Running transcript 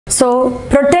So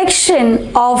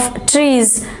protection of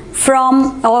trees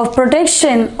from, or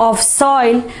protection of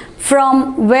soil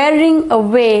from wearing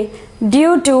away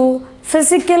due to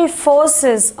physical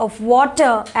forces of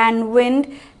water and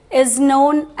wind is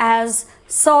known as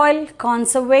soil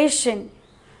conservation.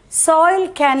 Soil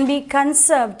can be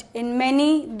conserved in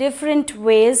many different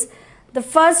ways. The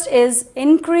first is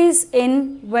increase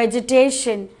in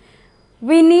vegetation.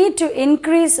 We need to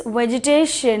increase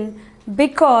vegetation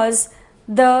because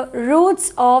the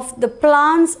roots of the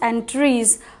plants and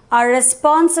trees are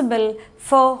responsible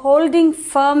for holding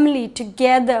firmly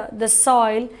together the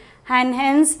soil and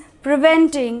hence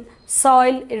preventing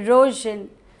soil erosion.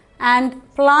 And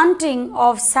planting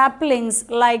of saplings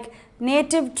like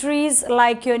native trees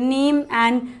like your neem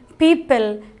and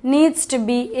peepal needs to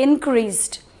be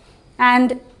increased.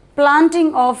 And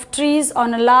planting of trees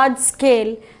on a large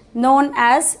scale known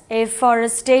as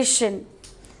afforestation.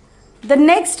 The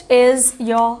next is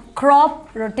your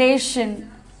crop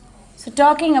rotation. So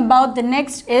talking about the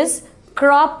next is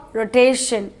crop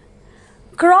rotation.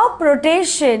 Crop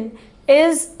rotation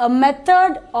is a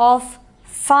method of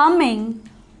farming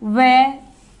where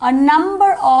a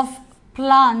number of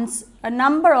plants, a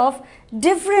number of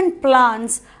different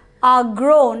plants are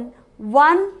grown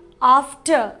one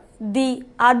after the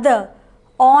other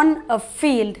on a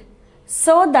field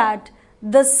so that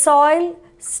the soil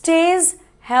stays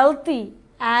healthy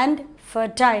and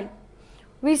fertile.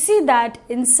 We see that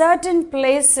in certain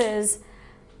places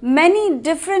many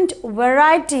different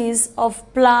varieties of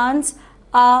plants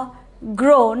are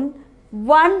grown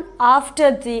one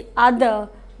after the other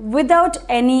without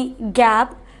any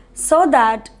gap so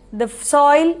that the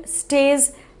soil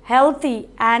stays healthy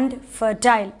and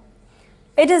fertile.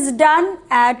 It is done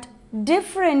at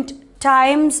different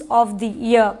times of the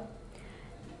year.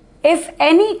 If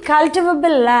any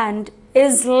cultivable land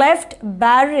is left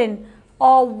barren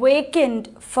or vacant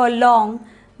for long,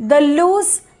 the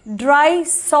loose, dry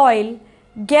soil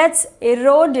gets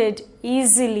eroded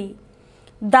easily.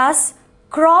 Thus,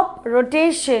 crop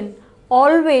rotation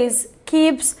always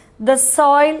keeps the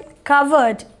soil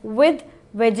covered with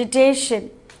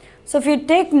vegetation. So, if you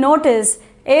take notice,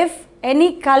 if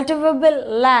any cultivable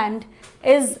land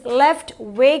is left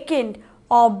vacant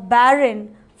or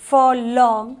barren for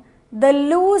long, the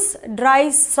loose, dry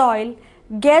soil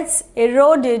gets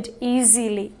eroded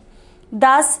easily.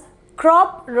 Thus,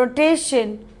 crop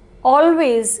rotation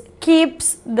always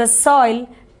keeps the soil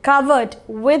covered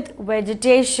with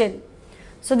vegetation.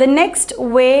 So, the next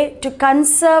way to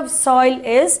conserve soil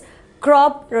is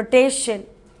crop rotation.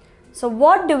 So,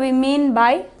 what do we mean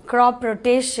by crop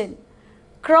rotation?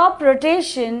 Crop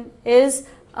rotation is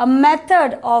a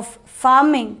method of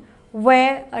farming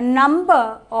where a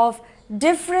number of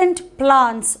different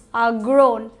plants are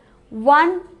grown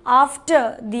one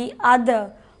after the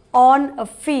other on a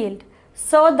field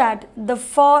so that the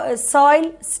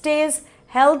soil stays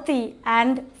healthy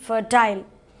and fertile.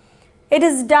 It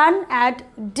is done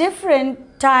at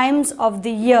different times of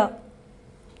the year.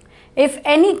 If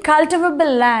any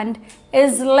cultivable land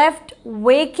is left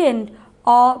vacant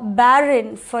or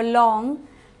barren for long,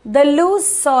 the loose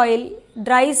soil,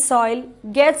 dry soil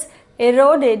gets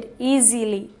eroded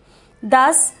easily.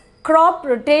 Thus, crop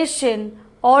rotation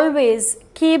always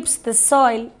keeps the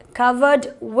soil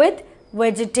covered with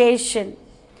vegetation.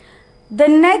 The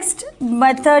next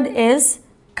method is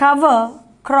cover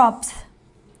crops.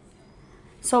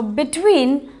 So,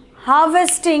 between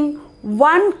harvesting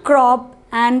one crop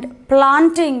and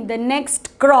planting the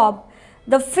next crop,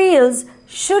 the fields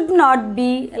should not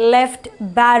be left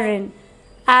barren,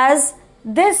 as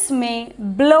this may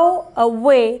blow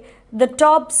away the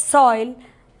top soil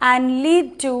and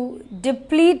lead to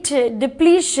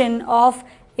depletion of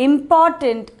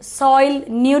important soil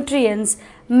nutrients,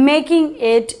 making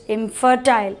it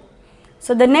infertile.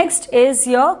 So, the next is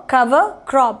your cover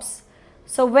crops.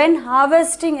 So, when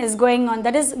harvesting is going on,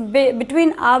 that is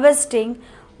between harvesting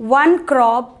one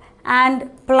crop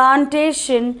and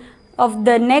plantation of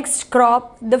the next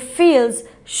crop, the fields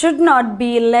should not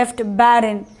be left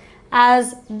barren,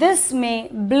 as this may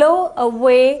blow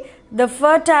away the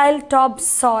fertile top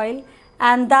soil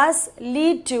and thus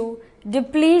lead to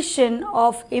depletion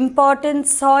of important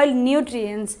soil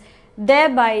nutrients,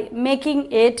 thereby making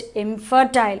it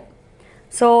infertile.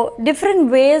 So,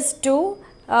 different ways to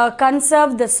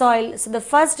conserve the soil. So, the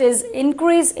first is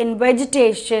increase in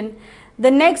vegetation.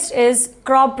 The next is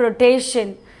crop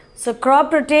rotation. So,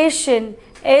 crop rotation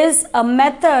is a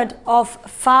method of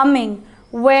farming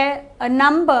where a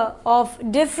number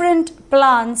of different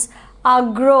plants are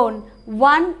grown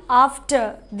one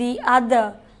after the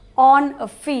other on a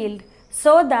field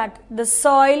so that the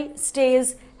soil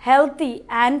stays healthy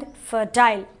and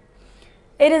fertile.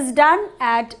 It is done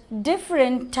at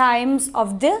different times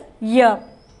of the year.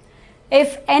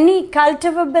 If any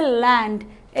cultivable land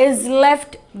is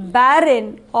left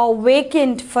barren or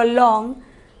vacant for long,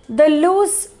 the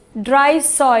loose, dry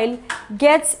soil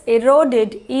gets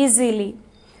eroded easily.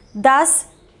 Thus,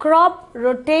 crop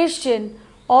rotation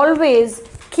always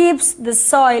keeps the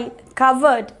soil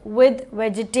covered with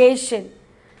vegetation.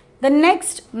 The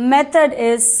next method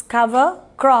is cover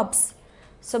crops.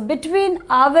 So, between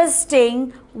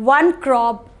harvesting one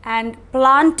crop and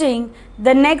planting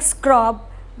the next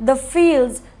crop, the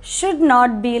fields should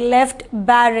not be left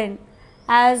barren,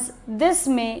 as this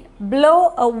may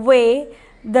blow away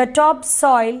the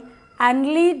topsoil and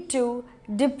lead to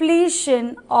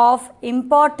depletion of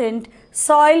important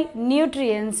soil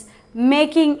nutrients,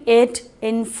 making it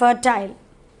infertile.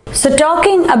 So,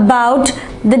 talking about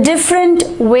the different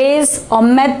ways or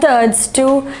methods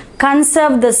to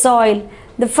conserve the soil.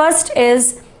 The first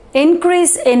is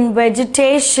increase in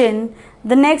vegetation.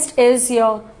 The next is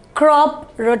your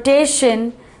crop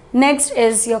rotation. Next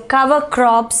is your cover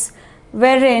crops,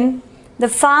 wherein the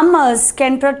farmers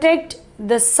can protect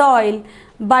the soil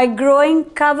by growing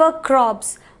cover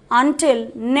crops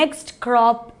until next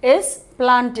crop is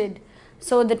planted.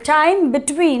 So, the time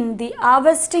between the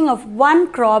harvesting of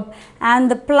one crop and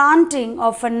the planting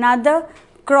of another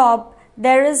crop,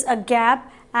 there is a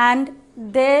gap, and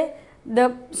the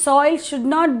soil should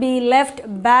not be left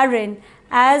barren,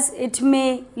 as it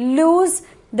may lose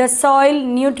the soil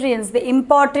nutrients, the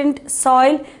important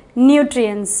soil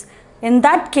nutrients. In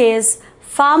that case,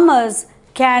 farmers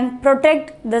can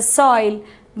protect the soil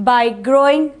by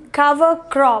growing cover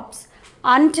crops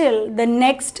until the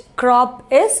next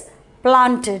crop is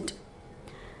planted.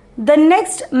 The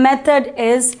next method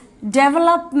is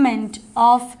development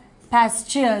of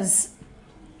pastures.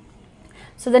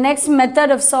 So, the next method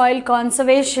of soil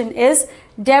conservation is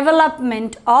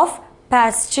development of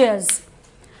pastures.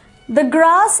 The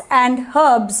grass and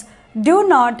herbs do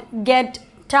not get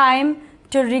time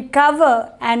to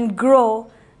recover and grow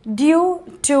due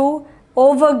to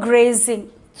overgrazing.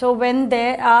 So, when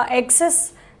there are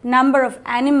excess number of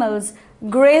animals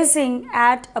grazing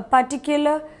at a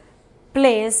particular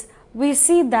place, we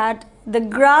see that the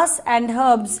grass and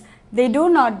herbs, they do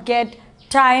not get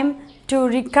time to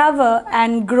recover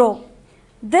and grow.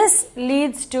 This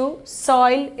leads to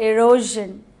soil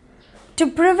erosion. To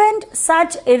prevent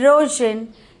such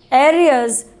erosion,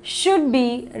 areas should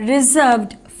be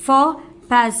reserved for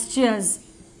pastures.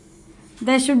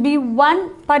 There should be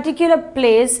one particular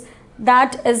place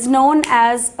that is known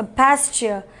as a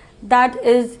pasture, that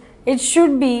is, it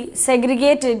should be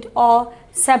segregated or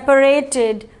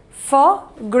separated for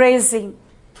grazing.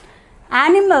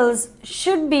 Animals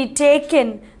should be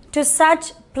taken to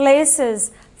such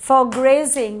places for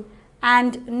grazing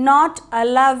and not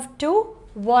allowed to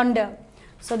wander.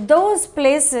 So, those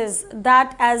places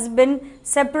that has been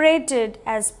separated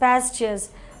as pastures,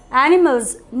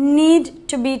 animals need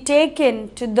to be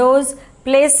taken to those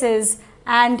places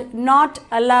and not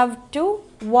allowed to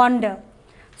wander.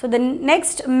 So, the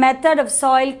next method of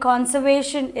soil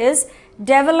conservation is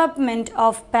development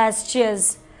of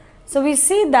pastures. So, we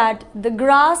see that the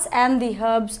grass and the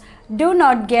herbs do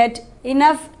not get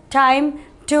enough time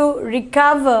to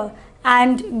recover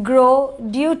and grow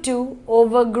due to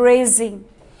overgrazing.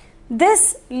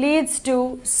 This leads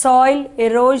to soil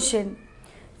erosion.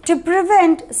 To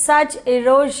prevent such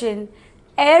erosion,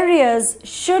 areas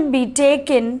should be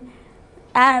taken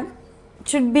and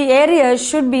areas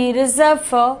should be reserved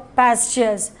for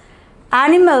pastures.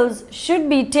 Animals should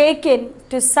be taken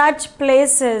to such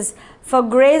places for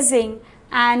grazing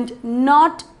and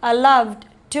not allowed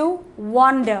to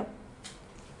wander.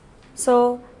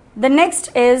 So, the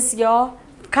next is your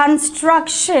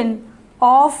construction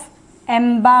of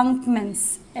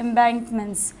embankments.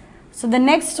 So, the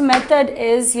next method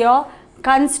is your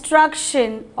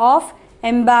construction of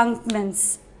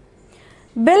embankments.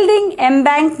 Building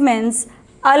embankments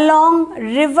along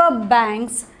river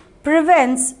banks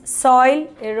prevents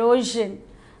soil erosion.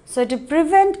 So, to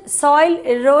prevent soil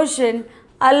erosion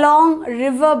along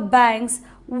river banks,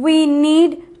 we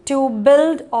need to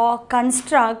build or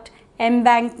construct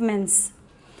embankments.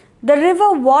 The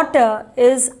river water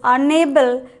is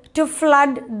unable to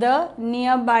flood the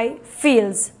nearby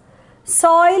fields.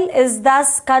 Soil is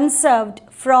thus conserved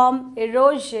from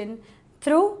erosion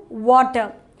through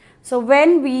water. So,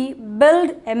 when we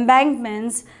build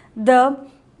embankments, the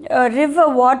river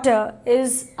water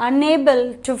is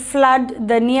unable to flood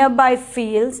the nearby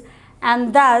fields,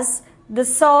 and thus the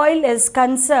soil is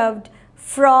conserved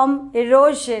from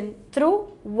erosion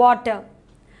through water.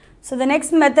 So the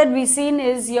next method we seen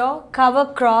is your cover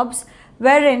crops,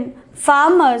 wherein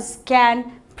farmers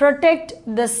can protect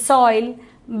the soil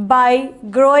by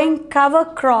growing cover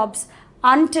crops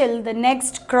until the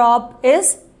next crop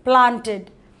is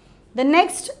planted. The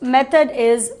next method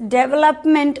is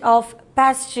development of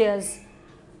pastures.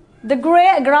 The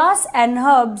grass and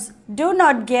herbs do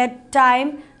not get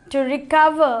time to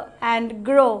recover and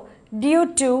grow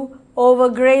due to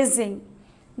overgrazing.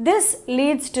 This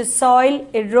leads to soil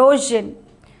erosion.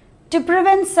 To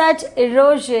prevent such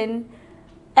erosion,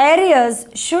 areas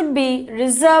should be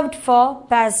reserved for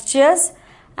pastures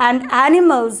and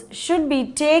animals should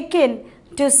be taken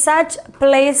to such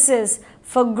places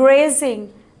for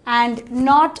grazing and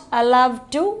not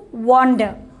allowed to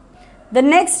wander. The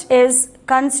next is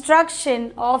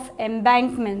construction of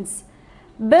embankments.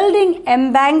 Building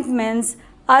embankments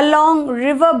along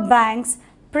river banks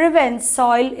prevents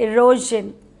soil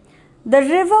erosion. The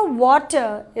river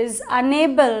water is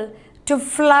unable to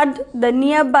flood the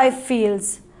nearby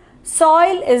fields.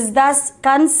 Soil is thus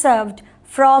conserved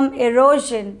from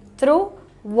erosion through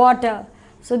water.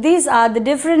 So these are the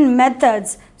different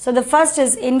methods. So the first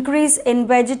is increase in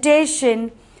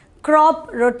vegetation, crop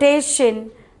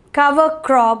rotation, cover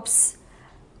crops,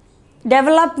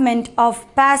 development of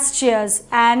pastures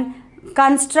and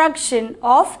construction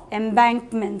of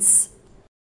embankments.